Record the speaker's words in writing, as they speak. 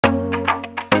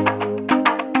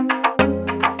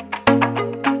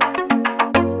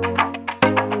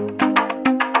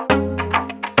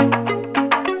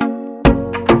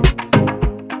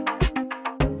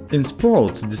In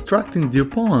sports, distracting the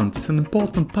opponent is an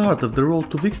important part of the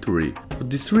road to victory. For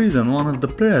this reason, one of the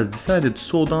players decided to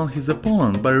slow down his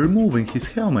opponent by removing his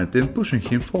helmet and pushing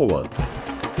him forward.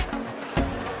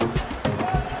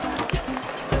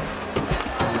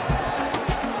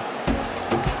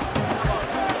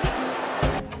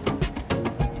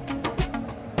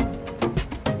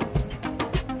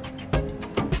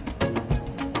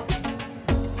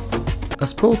 A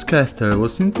sportscaster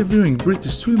was interviewing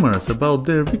British swimmers about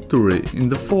their victory in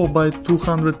the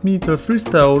 4x200 meter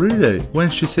freestyle relay when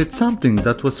she said something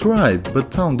that was right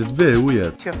but sounded very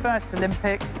weird. Your first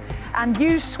Olympics, and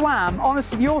you swam,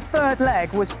 honestly, your third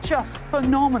leg was just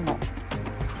phenomenal.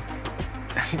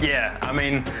 Yeah, I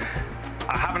mean,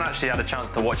 I haven't actually had a chance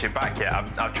to watch it back yet.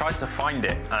 I've tried to find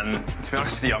it, and to be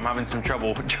honest with you, I'm having some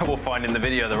trouble finding the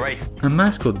video of the race. A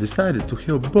mascot decided to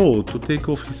help Bo to take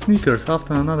off his sneakers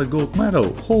after another gold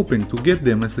medal, hoping to get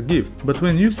them as a gift. But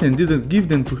when Usain didn't give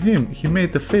them to him, he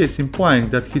made a face implying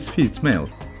that his feet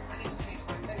smelled.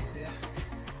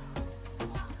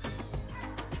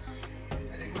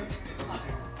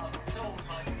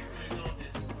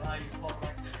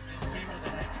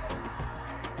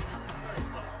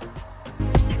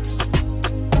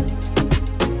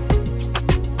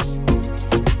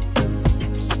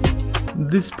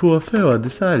 This poor fella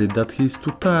decided that he is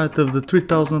too tired of the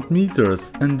 3000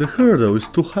 meters and the hurdle is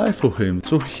too high for him,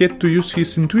 so he had to use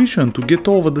his intuition to get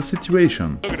over the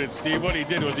situation. Look at it, Steve. What he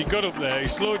did was he got up there, he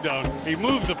slowed down, he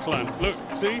moved the plant. Look,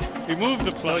 see? He moved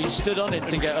the plant. Oh, he stood on it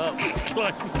to get up.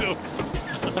 Climbed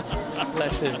up.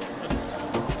 Bless him.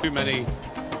 Too many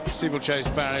steeplechase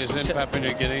barriers in Papua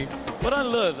New Guinea. What I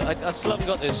love, I still haven't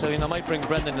got this, so I might bring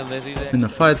Brendan in this. In a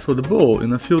fight for the ball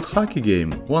in a field hockey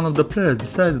game, one of the players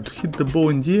decided to hit the ball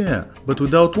in the air, but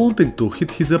without wanting to hit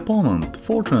his opponent.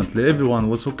 Fortunately, everyone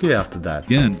was okay after that.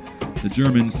 Again, the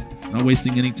Germans not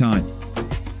wasting any time.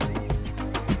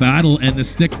 The battle and the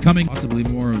stick coming, possibly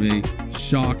more of a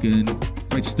shock and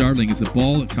quite startling as the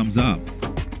ball comes up.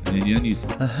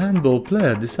 A handball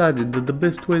player decided that the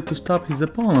best way to stop his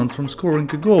opponent from scoring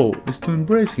a goal is to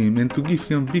embrace him and to give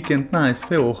him a big and nice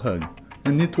farewell hug.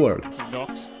 And it worked. That's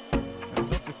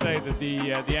not to say that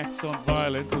the acts aren't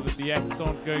violent or that the acts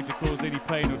aren't going to cause any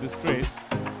pain or distress.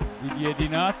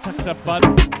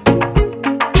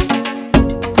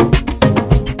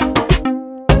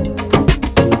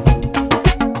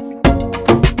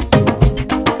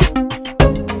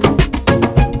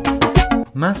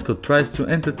 Mascot tries to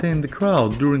entertain the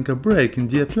crowd during a break in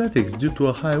the athletics due to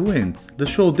a high winds. The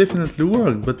show definitely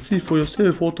worked, but see for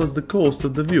yourself what was the cost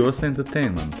of the viewers'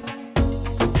 entertainment.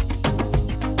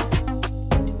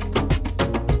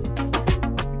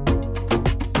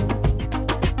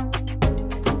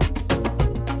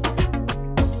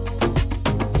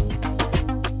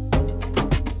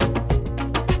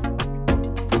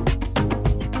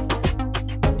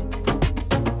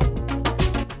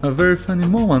 A very funny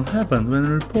moment happened when a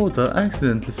reporter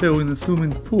accidentally fell in a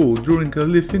swimming pool during a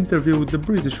live interview with the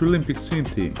British Olympic swim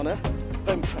team.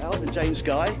 Ben Proud and James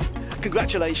Guy,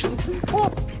 congratulations. Oh,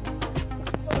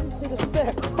 see the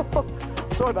step.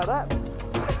 Sorry about that.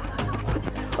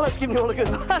 Well, that's giving you all a good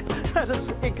laugh. That's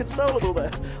inconsolable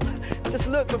there. Just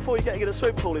look before you get in a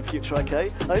swim pool in future, okay?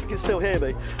 I hope you can still hear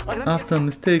me. After a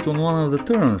mistake on one of the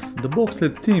turns, the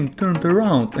bobsled team turned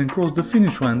around and crossed the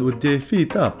finish line with their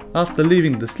feet up. After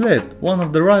leaving the sled, one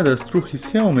of the riders threw his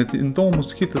helmet and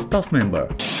almost hit a staff member.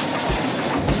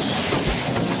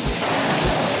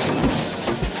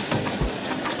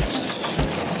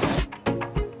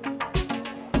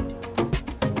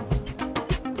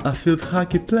 A field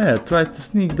hockey player tried to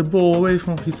sneak the ball away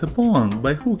from his opponent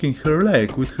by hooking her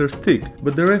leg with her stick,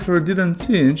 but the referee didn't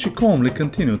see and she calmly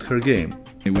continued her game.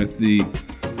 With the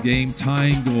game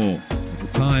tying goal. At the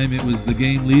time it was the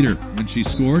game leader when she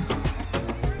scored.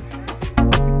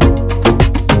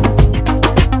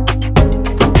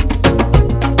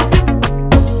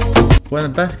 When a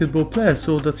basketball player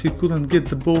saw that he couldn't get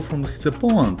the ball from his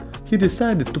opponent, he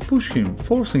decided to push him,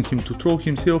 forcing him to throw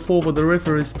himself over the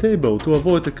referee's table to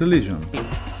avoid a collision.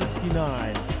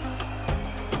 69,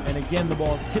 and again the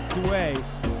ball tipped away.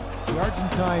 The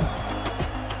Argentines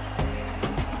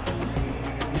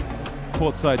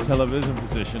courtside television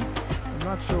position. I'm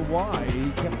not sure why he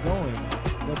kept going.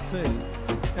 Let's see.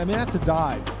 I mean, that's a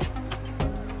dive.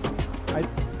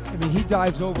 I mean, he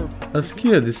dives over. A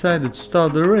skier decided to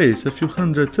start the race a few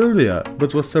hundreds earlier,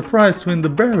 but was surprised when the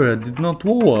barrier did not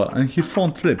lower and he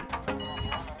front flipped.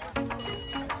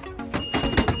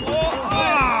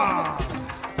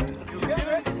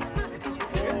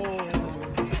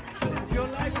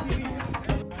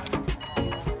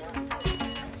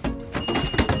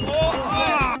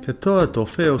 Hetoeto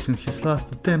fails in his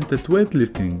last attempt at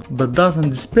weightlifting, but doesn't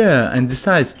despair and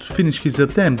decides to finish his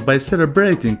attempt by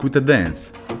celebrating with a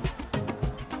dance.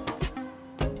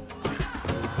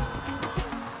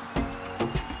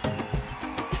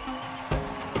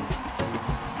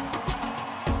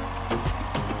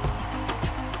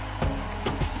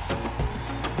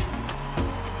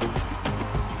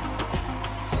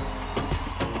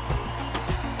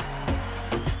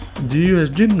 The US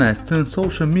gymnast turned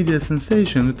social media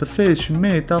sensation with a face she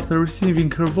made after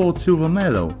receiving her vote silver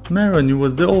medal. Maroni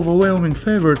was the overwhelming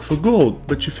favorite for gold,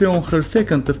 but she fell on her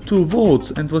second of 2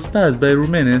 votes and was passed by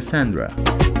Romanian Sandra.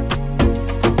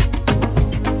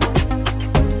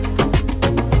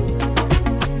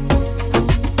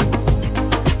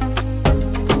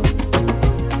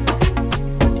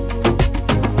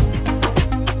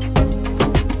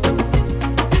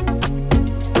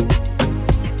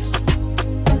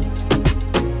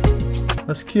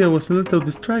 A skier was a little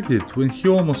distracted when he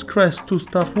almost crashed 2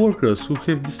 staff workers who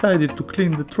have decided to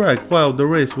clean the track while the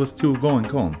race was still going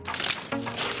on.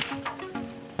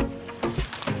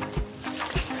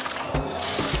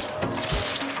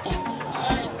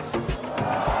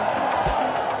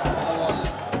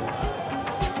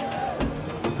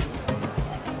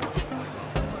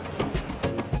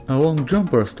 A long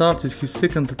jumper started his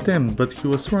second attempt, but he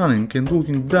was running and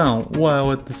looking down while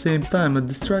at the same time a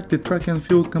distracted track and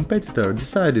field competitor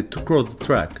decided to cross the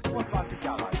track.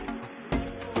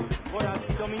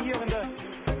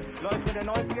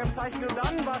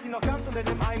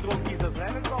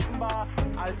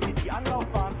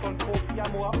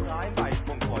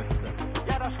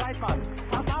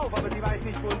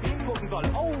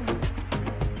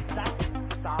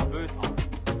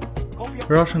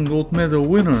 Russian gold medal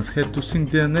winners had to sing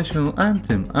their national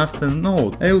anthem after an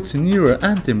old Eltsin-era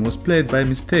anthem was played by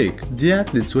mistake. The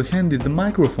athletes were handed the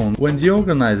microphone when the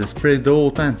organizers played the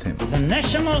old anthem. The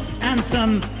national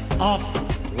anthem of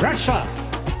Russia.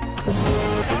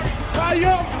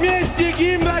 Поем вместе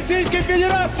гимн Российской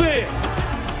Федерации!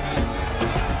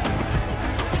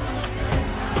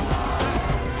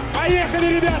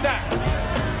 Поехали, ребята!